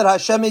know that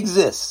Hashem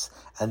exists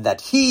and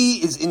that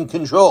He is in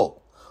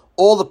control.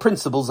 All the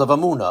principles of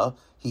Amunah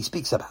he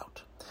speaks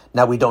about.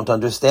 Now we don't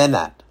understand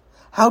that.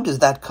 How does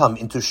that come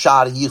into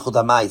Shar Yichud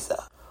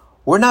HaMaisa?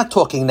 We're not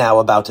talking now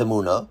about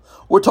Amunah.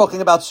 We're talking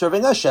about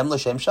serving Hashem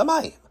l'shem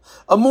shamayim.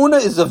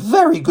 Amunah is a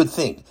very good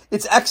thing.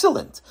 It's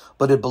excellent,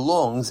 but it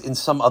belongs in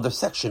some other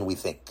section, we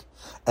think.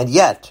 And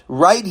yet,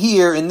 right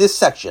here in this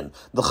section,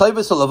 the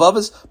Chovos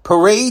Levavos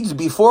parades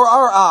before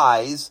our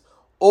eyes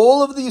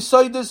all of the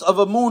Yesodus of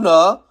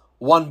Amunah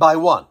one by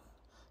one.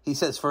 He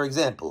says, for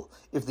example,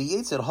 if the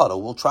Yetzer Hara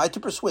will try to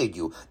persuade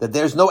you that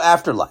there's no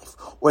afterlife,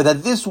 or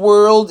that this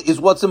world is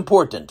what's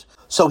important,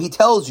 so he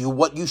tells you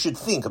what you should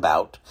think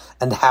about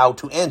and how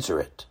to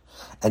answer it.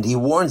 And he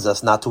warns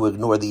us not to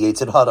ignore the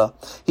Yetzer Hara.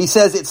 He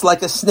says it's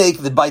like a snake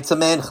that bites a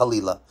man,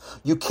 Chalila.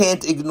 You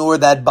can't ignore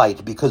that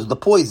bite because the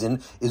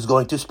poison is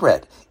going to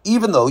spread,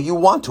 even though you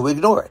want to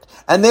ignore it.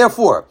 And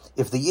therefore,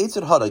 if the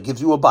Yetzer Hara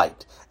gives you a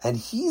bite, and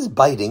he's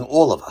biting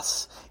all of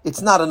us,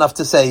 it's not enough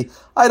to say,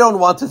 I don't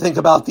want to think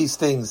about these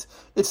things.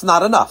 It's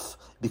not enough,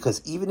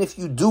 because even if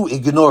you do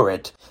ignore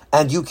it,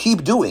 and you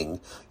keep doing,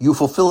 you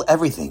fulfill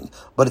everything,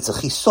 but it's a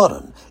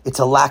chisoron, it's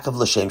a lack of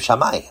l'shem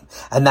shamayim,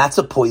 and that's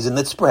a poison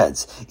that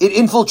spreads. It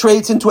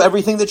infiltrates into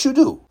everything that you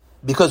do,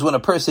 because when a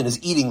person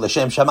is eating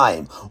l'shem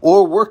shamayim,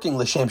 or working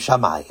l'shem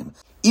shamayim,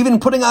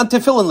 even putting on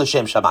tefillin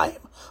l'shem shamayim,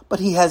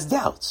 but he has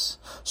doubts.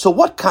 So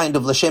what kind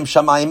of l'shem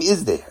shamayim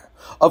is there?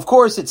 Of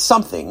course, it's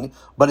something,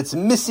 but it's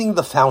missing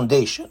the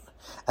foundation.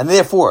 And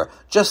therefore,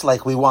 just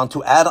like we want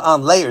to add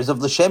on layers of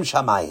l'shem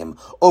shamayim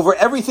over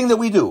everything that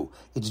we do,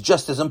 it's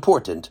just as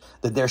important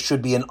that there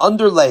should be an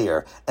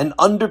underlayer, an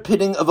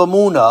underpinning of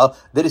Amunah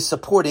that is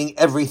supporting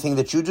everything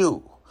that you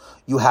do.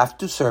 You have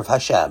to serve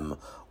Hashem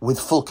with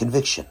full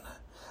conviction.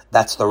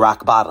 That's the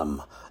rock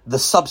bottom, the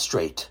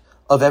substrate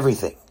of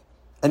everything.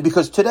 And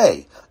because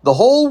today, the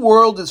whole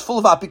world is full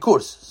of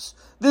apikurses,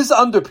 this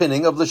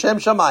underpinning of l'shem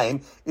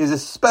shamayim is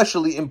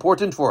especially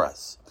important for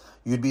us.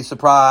 You'd be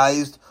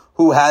surprised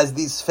who has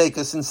these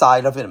fakus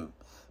inside of him.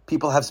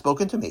 People have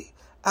spoken to me.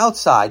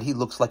 Outside, he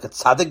looks like a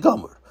tzaddik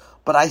gomer,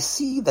 but I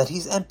see that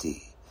he's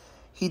empty.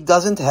 He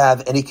doesn't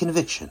have any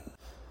conviction.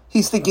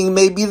 He's thinking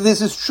maybe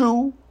this is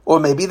true, or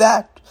maybe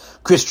that.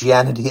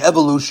 Christianity,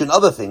 evolution,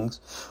 other things.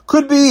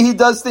 Could be he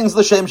does things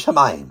l'shem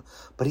shamayim,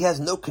 but he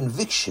has no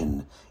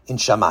conviction in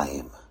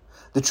shamayim.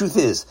 The truth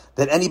is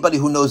that anybody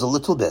who knows a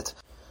little bit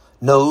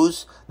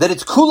knows that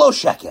it's kulo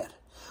sheker.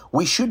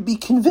 We should be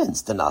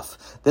convinced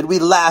enough that we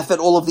laugh at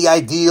all of the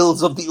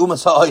ideals of the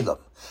Umas HaOlam.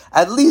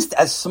 At least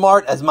as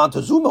smart as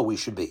Montezuma we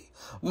should be.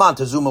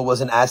 Montezuma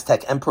was an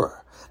Aztec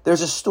emperor. There's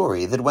a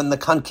story that when the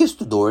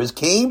conquistadors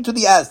came to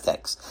the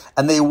Aztecs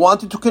and they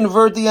wanted to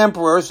convert the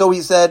emperor, so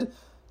he said,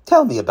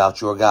 "Tell me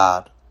about your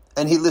God."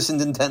 And he listened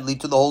intently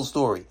to the whole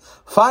story.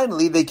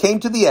 Finally, they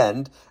came to the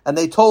end and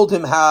they told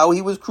him how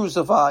he was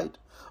crucified.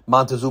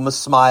 Montezuma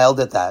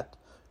smiled at that.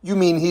 You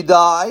mean he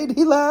died?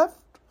 He laughed.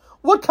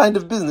 What kind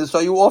of business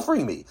are you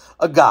offering me?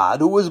 A god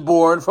who was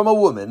born from a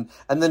woman,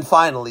 and then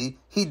finally,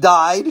 he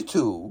died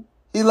too.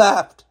 He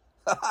laughed.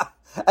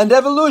 And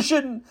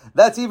evolution!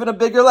 That's even a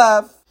bigger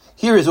laugh.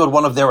 Here is what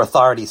one of their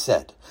authorities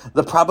said.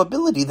 The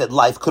probability that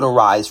life could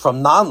arise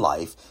from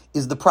non-life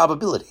is the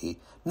probability,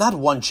 not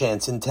 1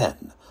 chance in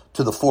 10,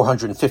 to the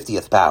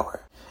 450th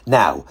power.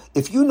 Now,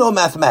 if you know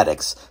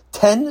mathematics,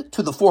 10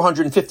 to the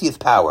 450th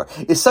power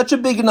is such a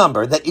big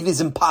number that it is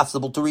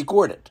impossible to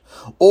record it.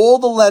 All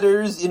the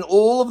letters in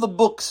all of the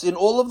books, in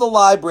all of the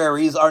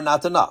libraries are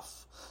not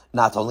enough.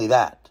 Not only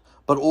that,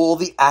 but all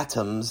the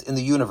atoms in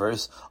the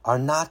universe are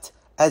not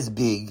as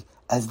big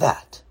as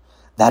that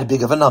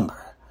big of a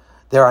number.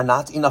 There are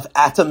not enough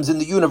atoms in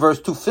the universe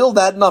to fill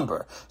that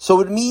number. So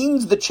it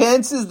means the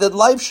chances that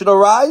life should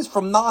arise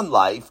from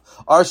non-life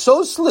are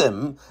so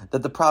slim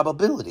that the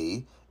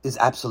probability is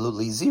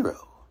absolutely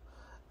zero.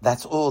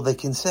 That's all they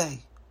can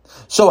say.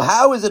 So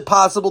how is it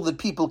possible that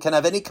people can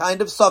have any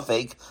kind of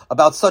suffix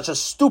about such a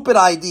stupid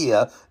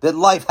idea that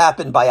life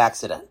happened by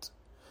accident?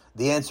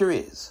 The answer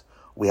is,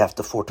 we have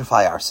to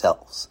fortify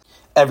ourselves.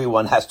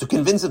 Everyone has to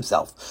convince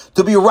himself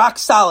to be rock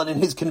solid in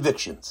his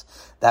convictions.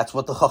 That's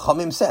what the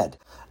Chachamim said.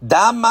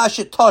 Dam ma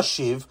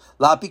shetoshiv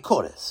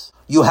la'apikores.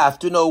 You have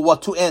to know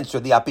what to answer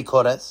the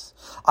apikores.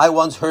 I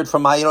once heard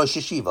from my Rosh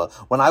Yeshiva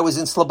when I was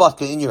in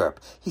Slobodka in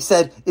Europe. He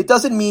said, it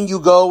doesn't mean you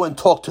go and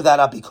talk to that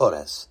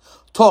apikores.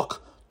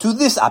 Talk to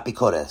this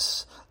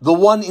apikores, the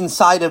one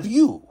inside of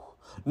you.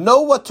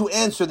 Know what to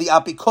answer the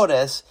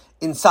apikores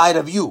inside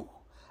of you.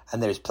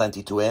 And there's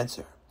plenty to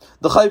answer.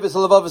 The Chayvus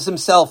Levavos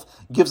himself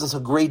gives us a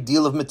great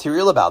deal of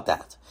material about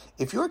that.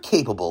 If you're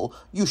capable,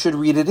 you should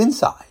read it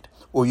inside.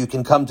 Or you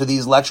can come to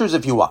these lectures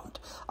if you want.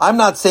 I'm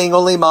not saying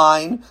only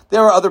mine.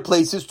 There are other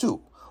places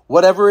too.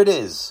 Whatever it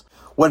is.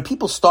 When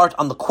people start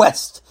on the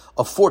quest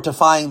of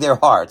fortifying their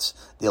hearts,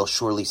 they'll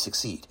surely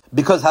succeed.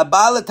 Because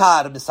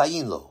Habalatar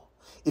B'Sayinlo.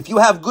 If you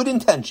have good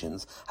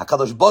intentions,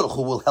 HaKadosh Baruch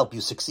Hu will help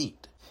you succeed.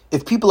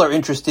 If people are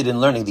interested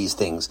in learning these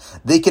things,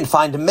 they can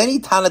find many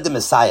Tana de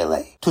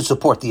Messiah to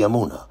support the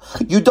Amunah.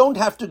 You don't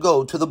have to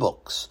go to the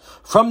books.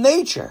 From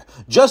nature,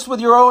 just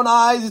with your own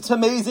eyes, it's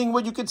amazing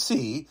what you could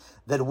see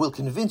that will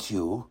convince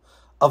you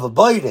of a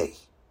Boire.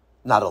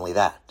 Not only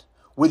that,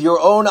 with your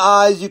own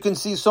eyes you can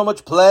see so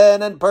much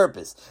plan and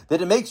purpose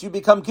that it makes you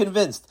become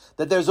convinced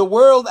that there's a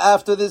world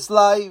after this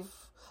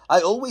life.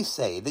 I always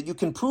say that you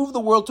can prove the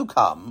world to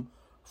come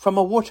from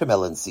a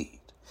watermelon seed.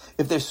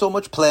 If there's so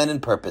much plan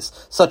and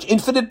purpose, such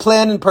infinite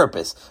plan and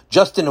purpose,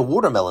 just in a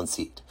watermelon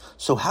seed,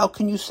 so how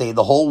can you say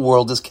the whole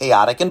world is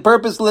chaotic and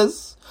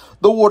purposeless?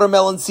 The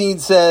watermelon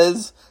seed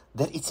says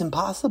that it's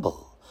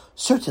impossible.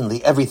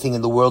 Certainly everything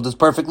in the world is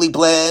perfectly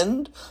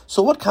planned.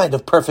 So what kind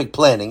of perfect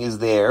planning is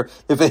there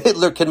if a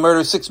Hitler can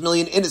murder 6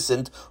 million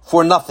innocent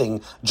for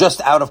nothing, just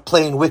out of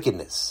plain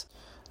wickedness?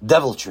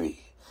 Deviltry.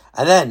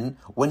 And then,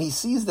 when he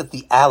sees that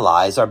the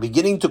Allies are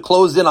beginning to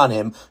close in on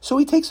him, so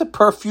he takes a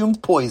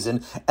perfumed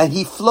poison and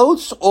he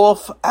floats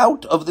off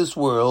out of this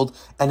world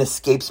and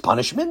escapes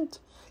punishment?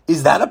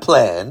 Is that a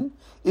plan?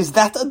 Is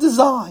that a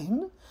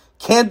design?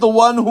 Can't the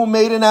one who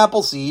made an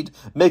apple seed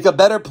make a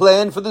better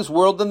plan for this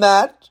world than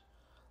that?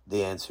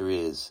 The answer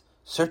is,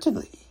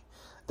 certainly.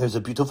 There's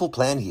a beautiful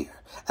plan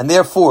here. And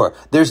therefore,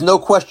 there's no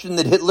question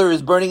that Hitler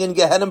is burning in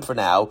Gehenna for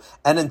now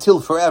and until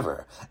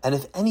forever. And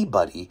if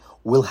anybody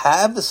will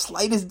have the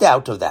slightest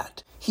doubt of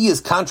that, he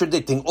is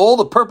contradicting all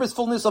the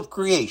purposefulness of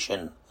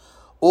creation,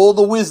 all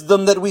the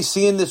wisdom that we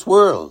see in this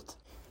world.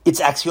 It's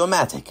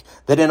axiomatic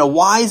that in a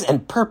wise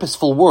and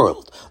purposeful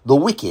world, the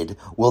wicked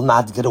will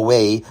not get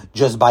away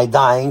just by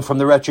dying from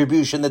the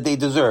retribution that they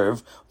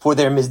deserve for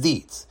their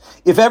misdeeds.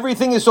 If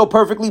everything is so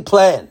perfectly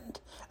planned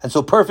and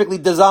so perfectly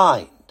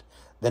designed,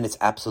 then it's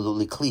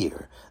absolutely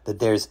clear that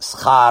there's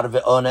schar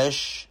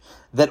ve'onesh,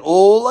 that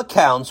all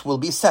accounts will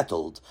be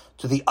settled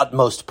to the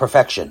utmost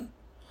perfection.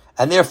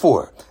 And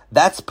therefore,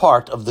 that's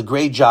part of the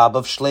great job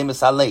of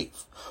Shleimus Alev,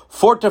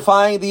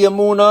 fortifying the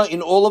Emunah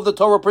in all of the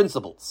Torah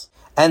principles.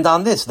 And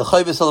on this, the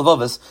Chovos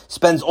HaLevavos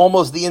spends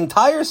almost the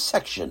entire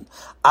section.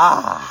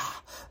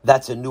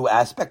 That's a new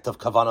aspect of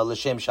Kavanah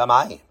L'Shem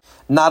Shamayim.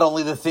 Not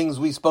only the things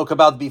we spoke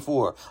about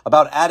before,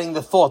 about adding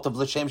the thought of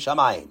L'Shem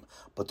Shamayim,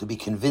 but to be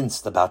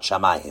convinced about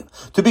Shamayim,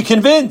 to be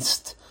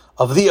convinced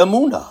of the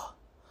Emunah.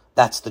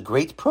 That's the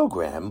great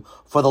program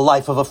for the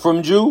life of a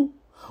frum Jew.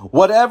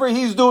 Whatever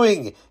he's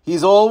doing,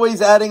 he's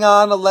always adding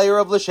on a layer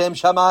of L'Shem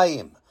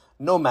Shamayim,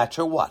 no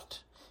matter what.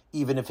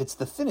 Even if it's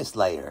the thinnest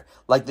layer,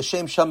 like the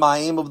Shem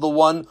Shamayim of the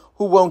one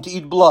who won't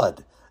eat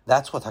blood.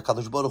 That's what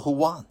HaKadosh Baruch Hu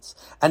wants.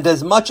 And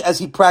as much as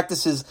he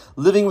practices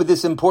living with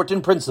this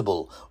important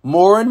principle,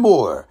 more and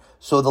more,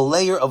 so the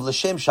layer of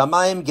L'Shem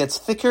Shamayim gets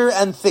thicker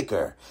and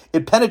thicker.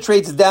 It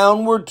penetrates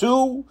downward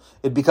too.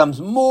 It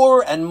becomes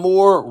more and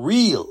more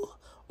real,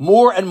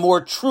 more and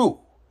more true.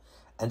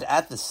 And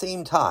at the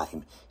same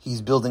time,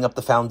 he's building up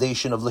the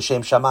foundation of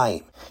L'Shem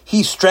Shamayim.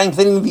 He's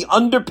strengthening the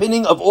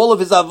underpinning of all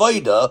of his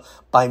avodah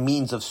by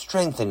means of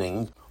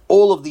strengthening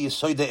all of the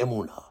Yesoda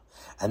Emunah.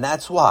 And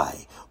that's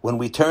why, when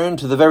we turn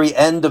to the very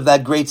end of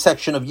that great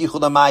section of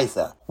Yichud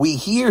HaMa'aseh, we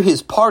hear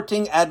his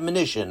parting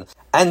admonition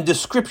and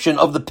description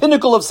of the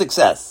pinnacle of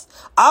success.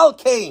 Al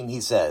Kain,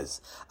 he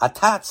says,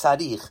 Ata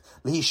tzarich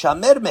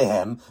lihishamer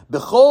mehem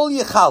b'chol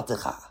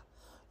yechaltecha.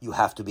 You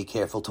have to be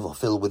careful to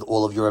fulfill with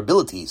all of your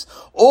abilities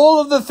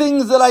all of the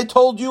things that I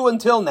told you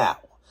until now.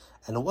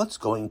 And what's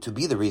going to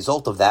be the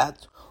result of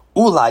that?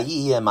 Ulai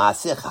yiheh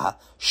ma'asecha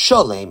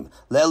sholem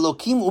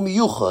le'elokim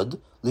umiyuchad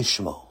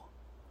lishmo.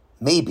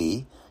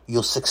 Maybe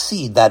you'll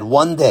succeed that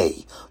one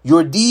day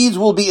your deeds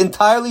will be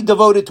entirely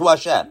devoted to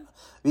Hashem.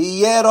 And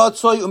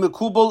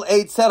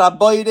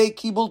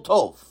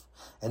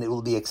it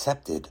will be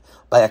accepted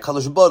by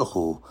HaKadosh Baruch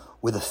Hu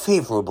with a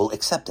favorable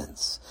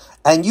acceptance.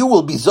 And you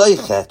will be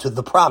zoiche to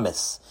the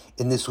promise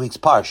in this week's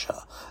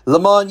Parsha.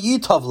 L'man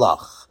yitav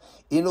lach,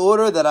 in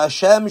order that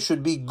Hashem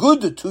should be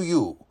good to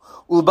you.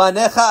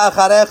 U'banecha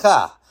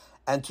acharecha,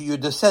 and to your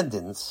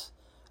descendants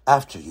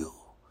after you.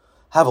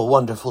 Have a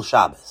wonderful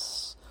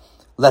Shabbos.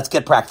 Let's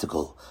get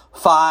practical.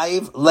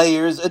 5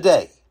 layers a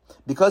day.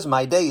 Because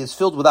my day is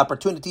filled with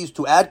opportunities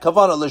to add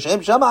kavanah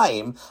l'shem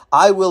shamayim,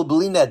 I will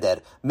bli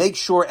neder make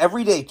sure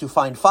every day to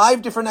find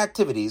 5 different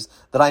activities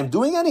that I'm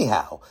doing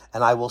anyhow,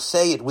 and I will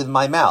say it with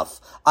my mouth.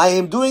 I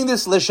am doing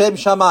this l'shem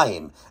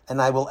shamayim,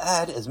 and I will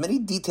add as many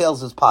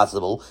details as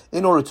possible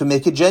in order to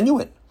make it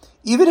genuine.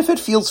 Even if it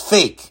feels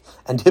fake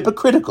and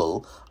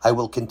hypocritical, I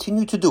will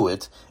continue to do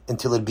it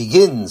until it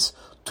begins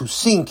to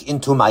sink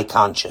into my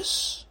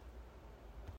conscience.